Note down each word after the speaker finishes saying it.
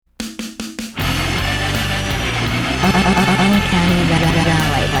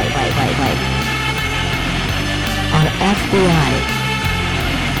FBI.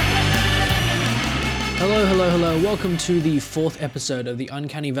 Hello. Welcome to the fourth episode of the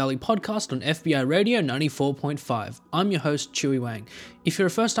Uncanny Valley podcast on FBI Radio 94.5. I'm your host, Chewy Wang. If you're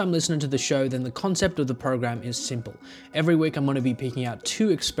a first-time listener to the show, then the concept of the program is simple. Every week I'm going to be picking out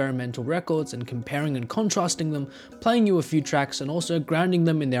two experimental records and comparing and contrasting them, playing you a few tracks, and also grounding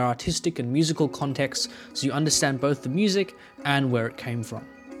them in their artistic and musical contexts so you understand both the music and where it came from.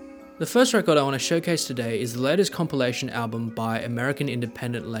 The first record I want to showcase today is the latest compilation album by American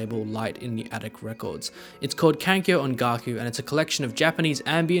independent label Light in the Attic Records. It's called Kankyo Ongaku, and it's a collection of Japanese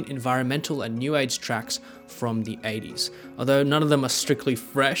ambient, environmental, and new age tracks from the 80s. Although none of them are strictly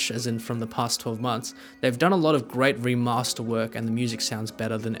fresh, as in from the past 12 months, they've done a lot of great remaster work and the music sounds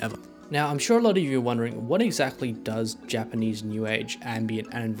better than ever. Now, I'm sure a lot of you are wondering, what exactly does Japanese new age, ambient,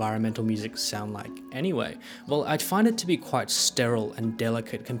 and environmental music sound like anyway? Well, I find it to be quite sterile and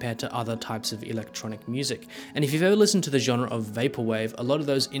delicate compared to other types of electronic music. And if you've ever listened to the genre of vaporwave, a lot of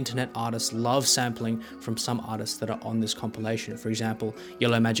those internet artists love sampling from some artists that are on this compilation. For example,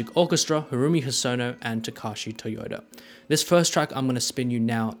 Yellow Magic Orchestra, Harumi Hosono, and Takashi Toyoda. This first track I'm going to spin you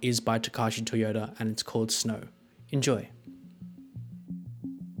now is by Takashi Toyoda, and it's called Snow. Enjoy.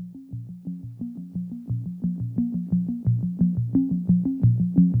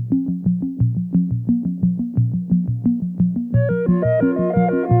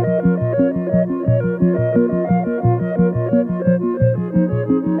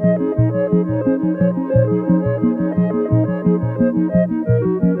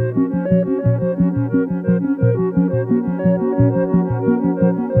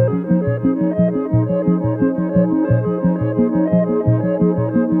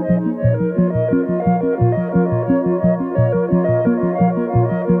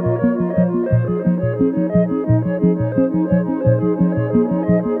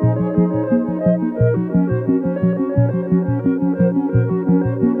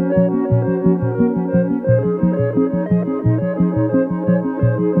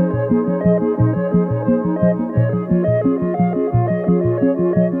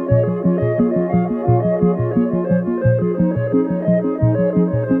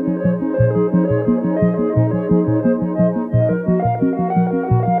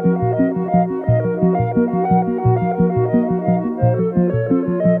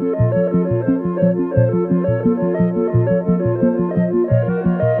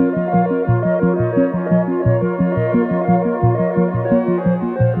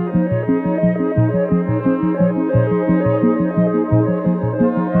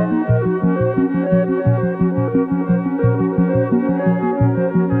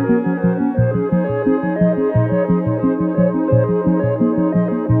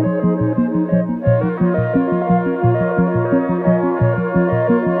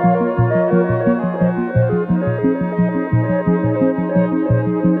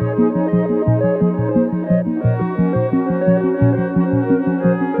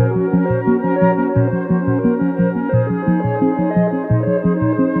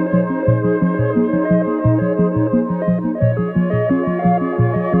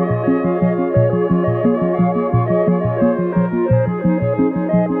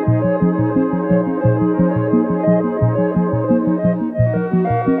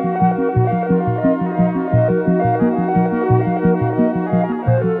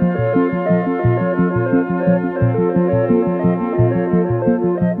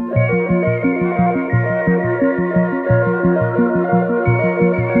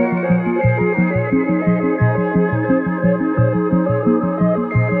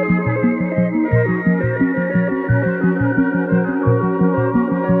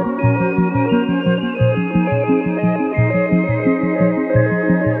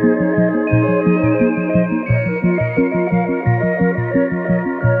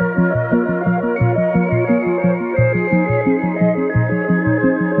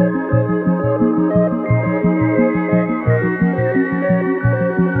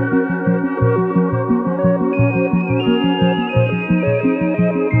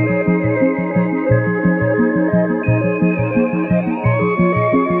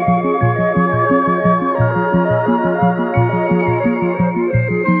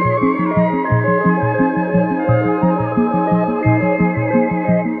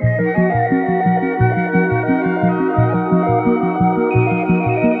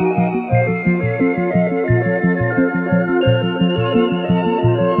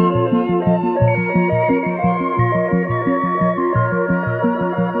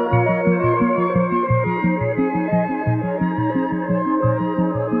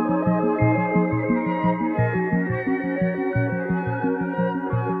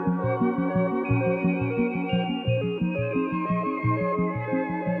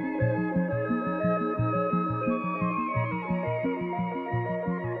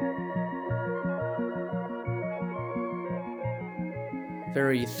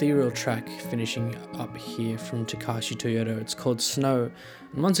 Very ethereal track finishing up here from Takashi Toyoda. It's called Snow.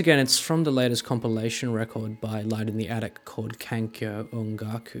 And once again, it's from the latest compilation record by Light in the Attic called Kankyo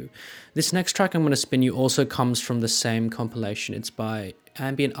Ongaku. This next track I'm going to spin you also comes from the same compilation. It's by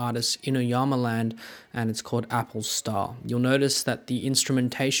ambient artist Inoyama Land and it's called Apple Star. You'll notice that the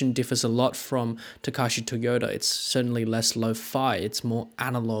instrumentation differs a lot from Takashi Toyoda. It's certainly less lo-fi, it's more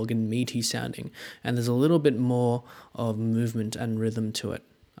analog and meaty sounding, and there's a little bit more of movement and rhythm to it.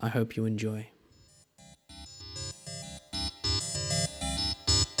 I hope you enjoy.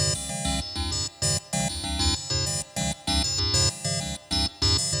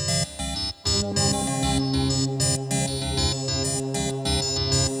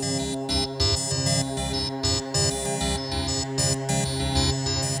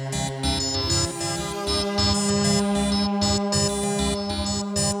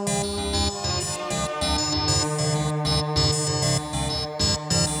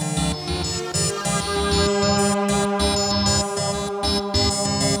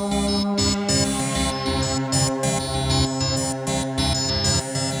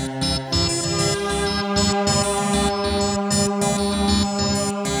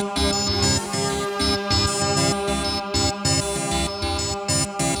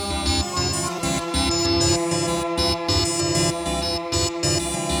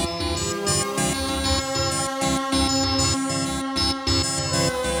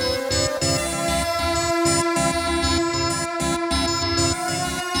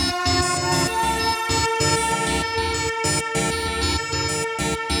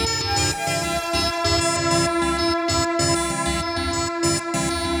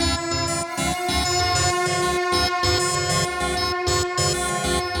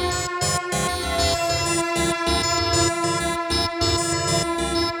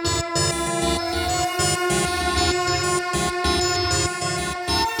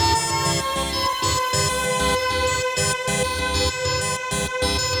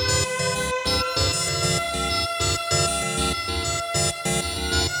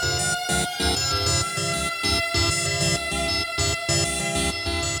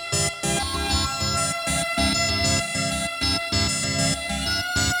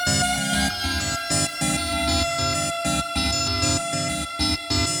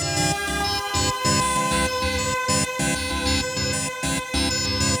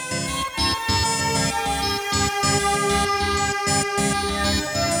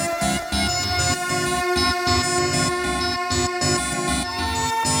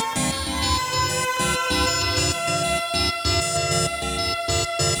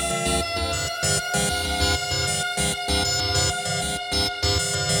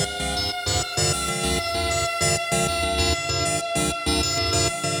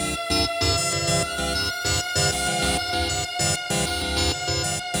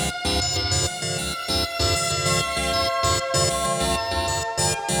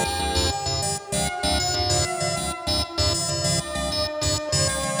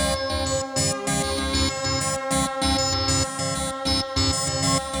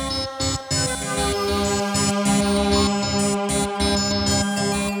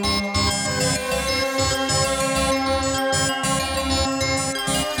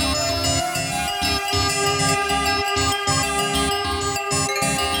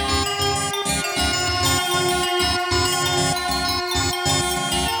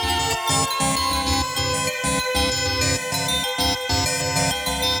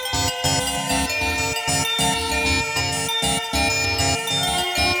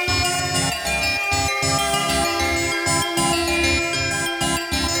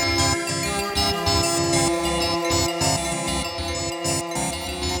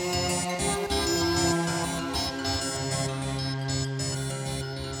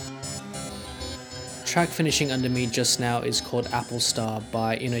 Track finishing under me just now is called Apple Star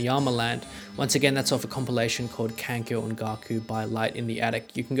by Inoyama Land. Once again, that's off a compilation called Kankyo Ongaku by Light in the Attic.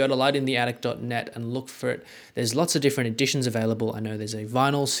 You can go to lightintheattic.net and look for it. There's lots of different editions available. I know there's a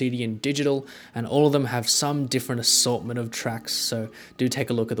vinyl, CD, and digital, and all of them have some different assortment of tracks, so do take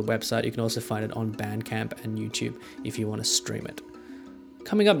a look at the website. You can also find it on Bandcamp and YouTube if you want to stream it.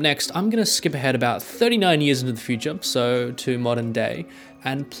 Coming up next, I'm going to skip ahead about 39 years into the future, so to modern day,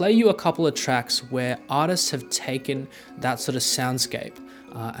 and play you a couple of tracks where artists have taken that sort of soundscape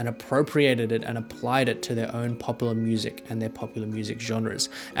and appropriated it and applied it to their own popular music and their popular music genres.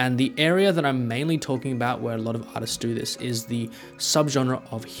 And the area that I'm mainly talking about where a lot of artists do this is the subgenre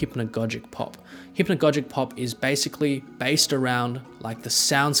of hypnagogic pop. Hypnagogic pop is basically based around like the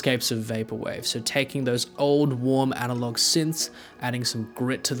soundscapes of vaporwave. So taking those old warm analog synths, adding some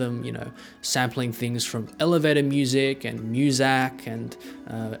grit to them, sampling things from elevator music and Muzak and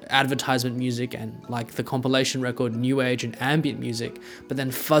advertisement music and like the compilation record New Age and ambient music, but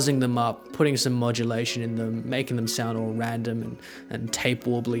then fuzzing them up, putting some modulation in them, making them sound all random and tape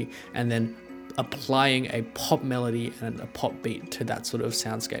warbly, and then applying a pop melody and a pop beat to that sort of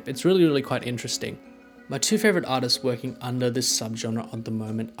soundscape. It's really, really quite interesting. My two favorite artists working under this subgenre at the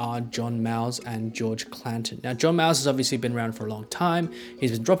moment are John Mouse and George Clanton. Now, John Mouse has obviously been around for a long time.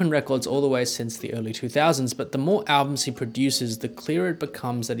 He's been dropping records all the way since the early 2000s, but the more albums he produces, the clearer it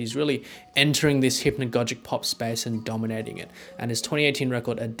becomes that he's really entering this hypnagogic pop space and dominating it. And his 2018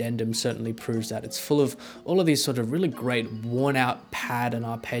 record Addendum certainly proves that. It's full of all of these sort of really great worn-out pad and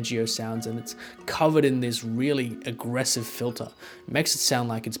arpeggio sounds, and it's covered in this really aggressive filter. It makes it sound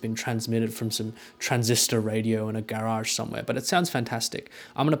like it's been transmitted from some transistor radio in a garage somewhere, but it sounds fantastic.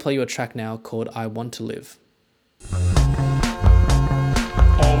 I'm going to play you a track now called I Want to Live.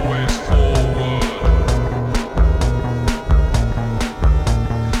 Always forward.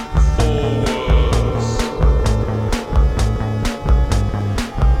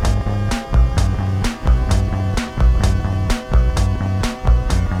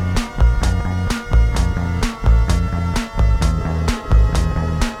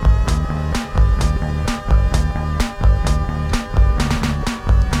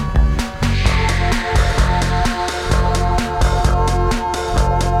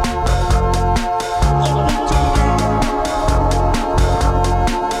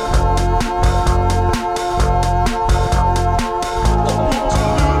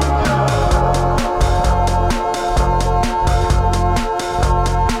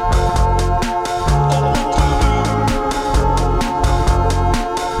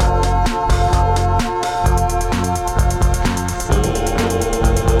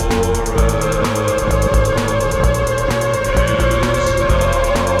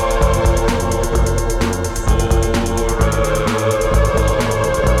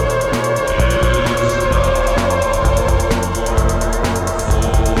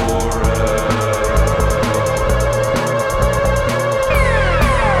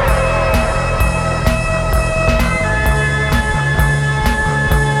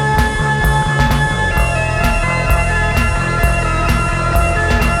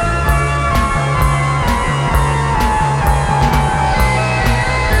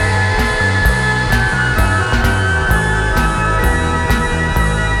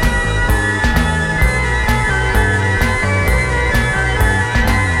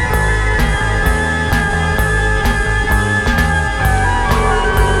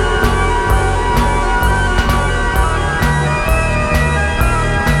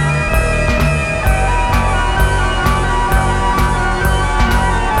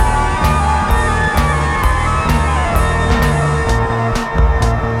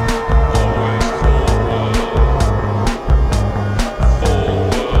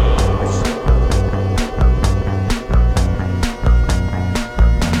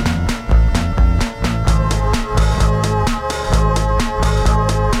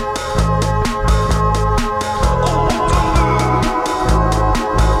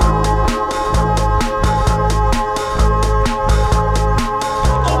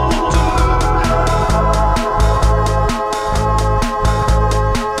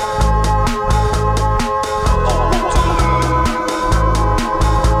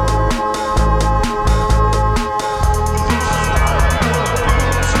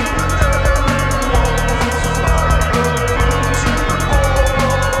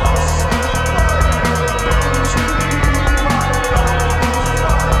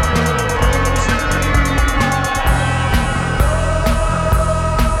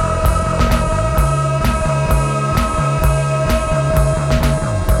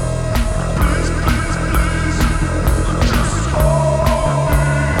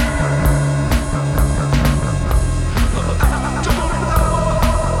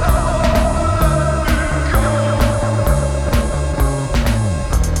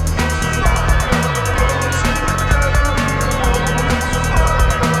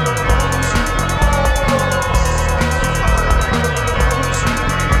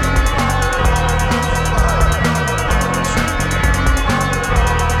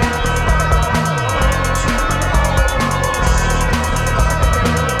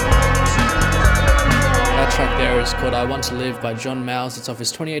 I Want to Live by John Mows. It's off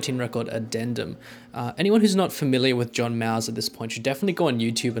his 2018 record Addendum. Anyone who's not familiar with John Mows at this point should definitely go on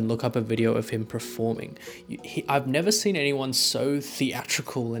YouTube and look up a video of him performing. I've never seen anyone so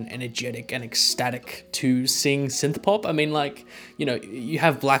theatrical and energetic and ecstatic to sing synth pop. I mean, like, you know, you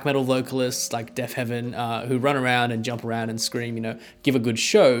have black metal vocalists like Deafheaven who run around and jump around and scream, you know, give a good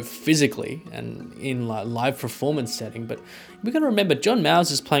show physically and in like live performance setting, but we're going to remember John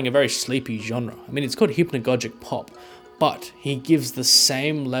Mows is playing a very sleepy genre. I mean, it's called hypnagogic pop, but he gives the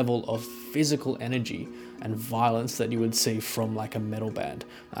same level of physical energy and violence that you would see from like a metal band.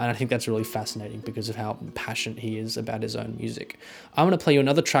 And I think that's really fascinating because of how passionate he is about his own music. I'm going to play you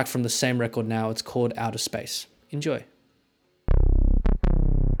another track from the same record now. It's called Outer Space. Enjoy.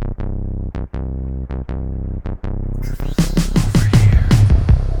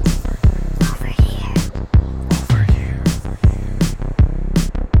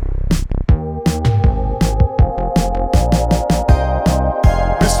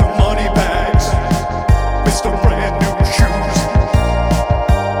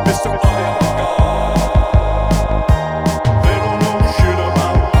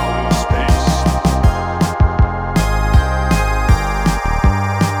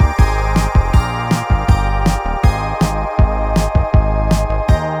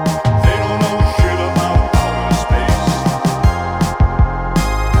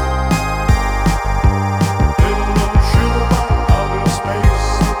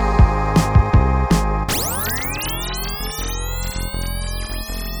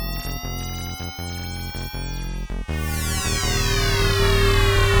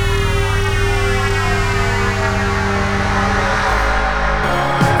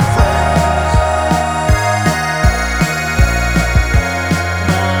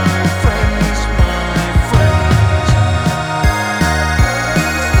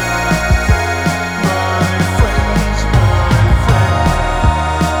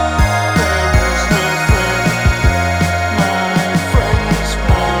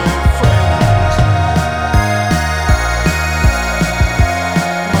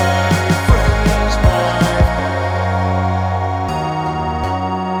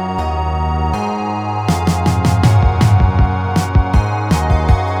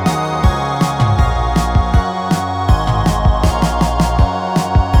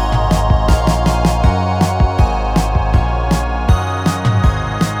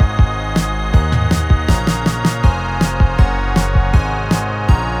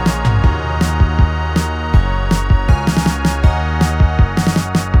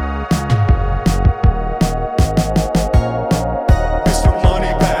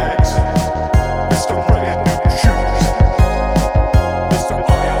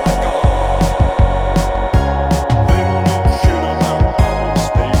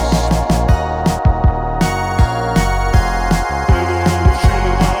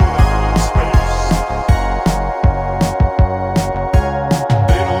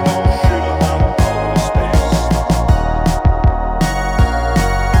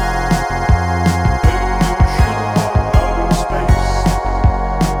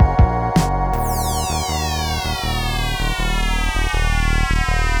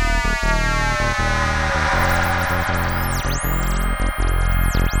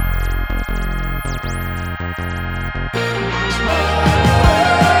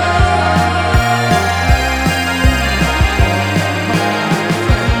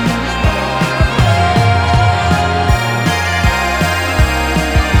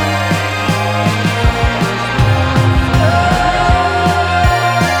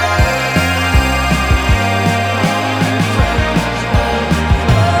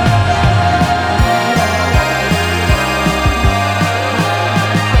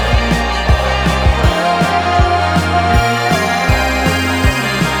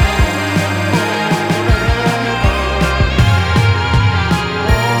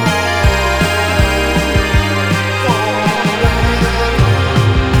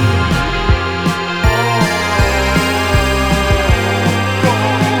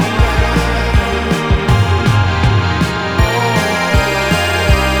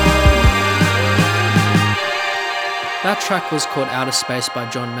 That track was called Outer Space by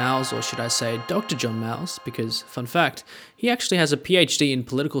John Mows, or should I say Dr. John Mows, because, fun fact, he actually has a PhD in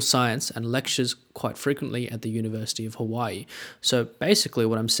political science and lectures quite frequently at the University of Hawaii. So basically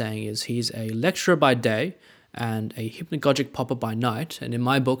what I'm saying is he's a lecturer by day and a hypnagogic popper by night, and in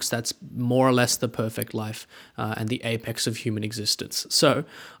my books that's more or less the perfect life and the apex of human existence. So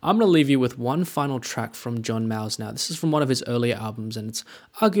I'm going to leave you with one final track from John Mows now. This is from one of his earlier albums, and it's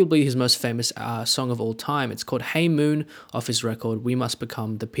arguably his most famous song of all time. It's called Hey Moon, off his record We Must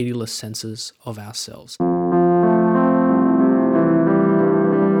Become the Pitiless Censors of Ourselves.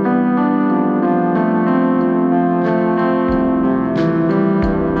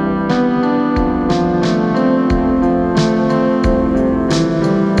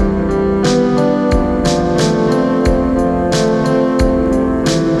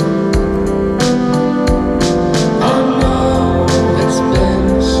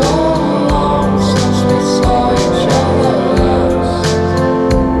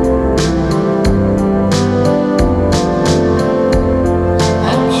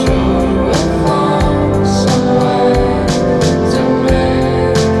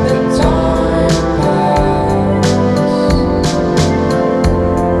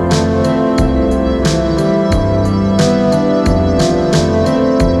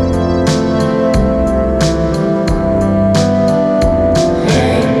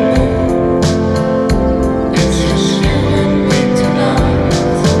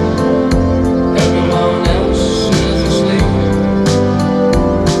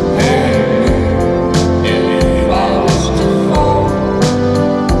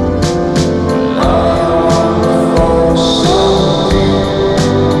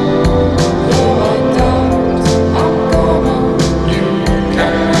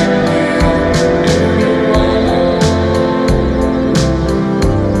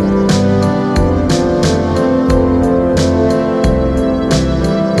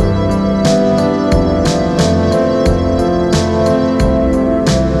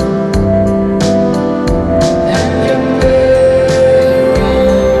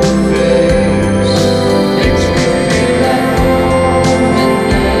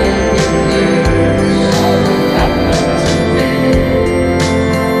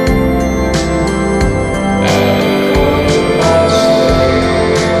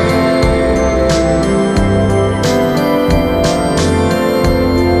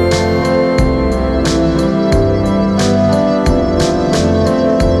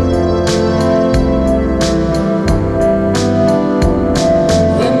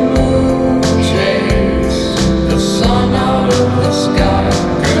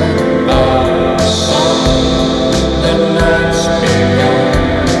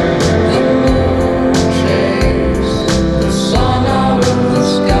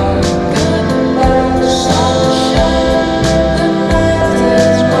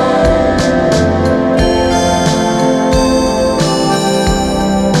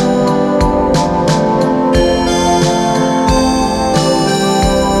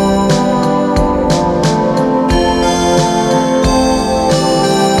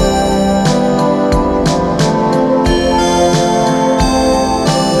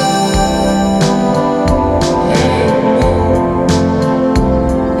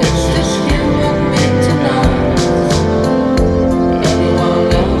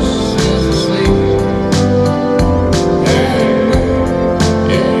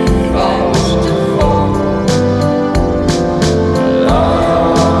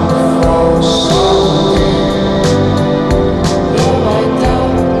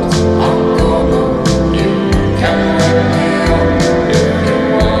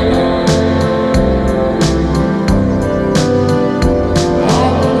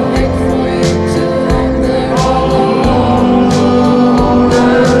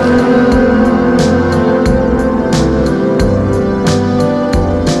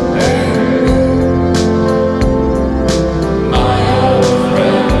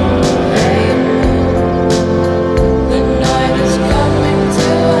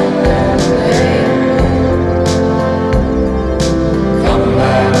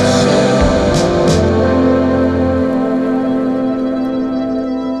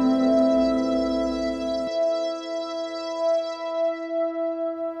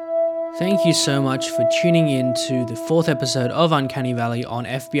 Thank you so much for tuning in to the 4th episode of Uncanny Valley on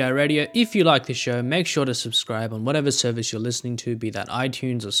FBI Radio. If you like the show, make sure to subscribe on whatever service you're listening to, be that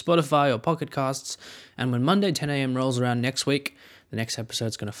iTunes or Spotify or Pocket Casts. And when Monday 10 a.m. rolls around next week, the next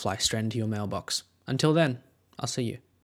episode's going to fly straight into your mailbox. Until then, I'll see you.